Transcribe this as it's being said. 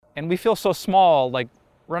And we feel so small, like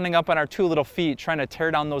running up on our two little feet, trying to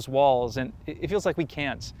tear down those walls, and it feels like we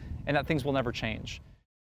can't, and that things will never change.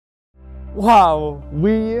 Wow,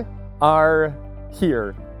 we are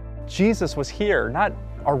here. Jesus was here, not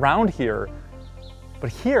around here, but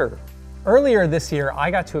here. Earlier this year,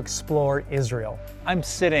 I got to explore Israel. I'm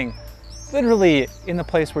sitting literally in the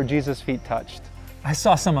place where Jesus' feet touched. I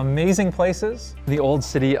saw some amazing places. The old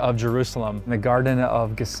city of Jerusalem, the Garden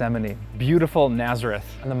of Gethsemane, beautiful Nazareth,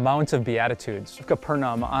 On the Mount of Beatitudes.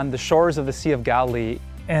 Capernaum, on the shores of the Sea of Galilee.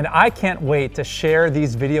 And I can't wait to share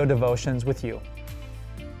these video devotions with you.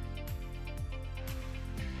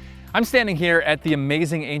 I'm standing here at the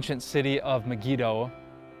amazing ancient city of Megiddo,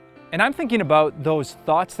 and I'm thinking about those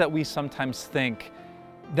thoughts that we sometimes think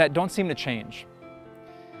that don't seem to change.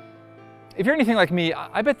 If you're anything like me,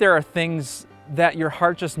 I bet there are things that your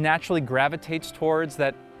heart just naturally gravitates towards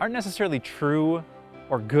that aren't necessarily true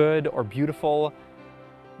or good or beautiful,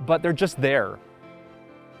 but they're just there.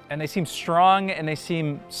 And they seem strong and they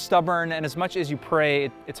seem stubborn, and as much as you pray,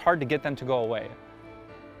 it's hard to get them to go away.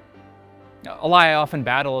 A lie I often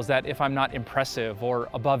battle is that if I'm not impressive or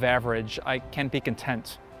above average, I can't be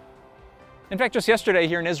content. In fact, just yesterday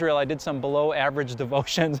here in Israel, I did some below average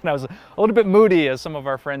devotions, and I was a little bit moody, as some of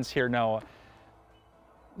our friends here know.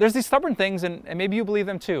 There's these stubborn things, and maybe you believe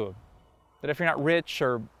them too, that if you're not rich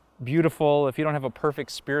or beautiful, if you don't have a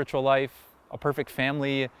perfect spiritual life, a perfect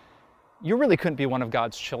family, you really couldn't be one of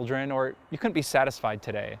God's children, or you couldn't be satisfied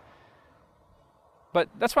today. But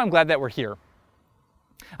that's why I'm glad that we're here.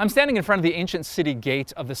 I'm standing in front of the ancient city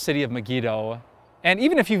gate of the city of Megiddo, and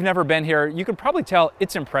even if you've never been here, you can probably tell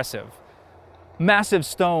it's impressive. Massive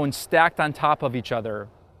stones stacked on top of each other,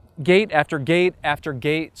 gate after gate after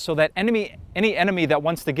gate, so that any enemy that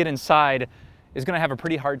wants to get inside is going to have a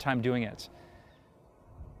pretty hard time doing it.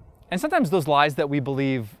 And sometimes those lies that we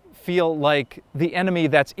believe feel like the enemy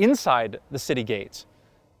that's inside the city gate.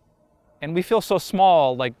 And we feel so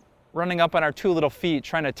small, like running up on our two little feet,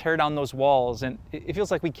 trying to tear down those walls, and it feels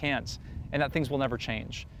like we can't, and that things will never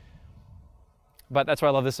change. But that's why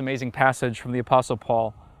I love this amazing passage from the Apostle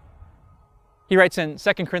Paul. He writes in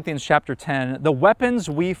 2 Corinthians chapter 10, "The weapons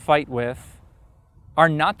we fight with are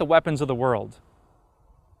not the weapons of the world.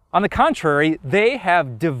 On the contrary, they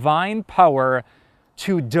have divine power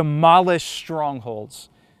to demolish strongholds.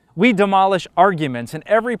 We demolish arguments and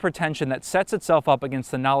every pretension that sets itself up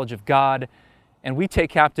against the knowledge of God, and we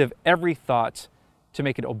take captive every thought to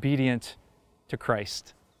make it obedient to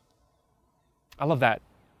Christ." I love that.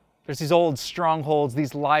 There's these old strongholds,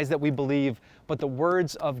 these lies that we believe, but the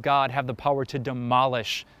words of God have the power to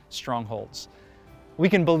demolish strongholds. We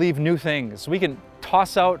can believe new things. We can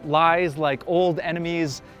toss out lies like old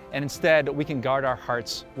enemies, and instead we can guard our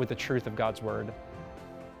hearts with the truth of God's word.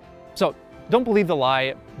 So don't believe the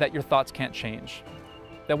lie that your thoughts can't change,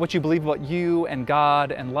 that what you believe about you and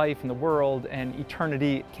God and life and the world and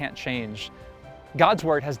eternity can't change. God's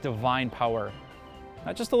word has divine power.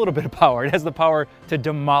 Not just a little bit of power, it has the power to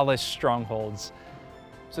demolish strongholds.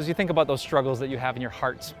 So as you think about those struggles that you have in your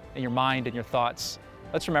heart, in your mind, and your thoughts,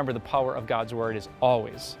 let's remember the power of God's word is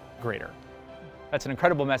always greater. That's an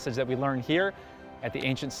incredible message that we learn here at the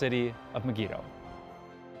ancient city of Megiddo.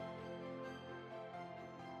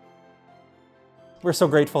 We're so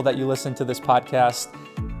grateful that you listened to this podcast,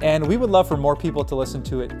 and we would love for more people to listen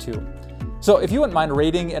to it too. So if you wouldn't mind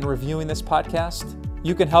rating and reviewing this podcast,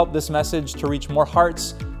 you can help this message to reach more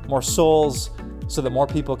hearts, more souls, so that more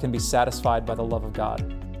people can be satisfied by the love of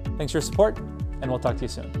God. Thanks for your support, and we'll talk to you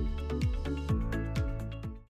soon.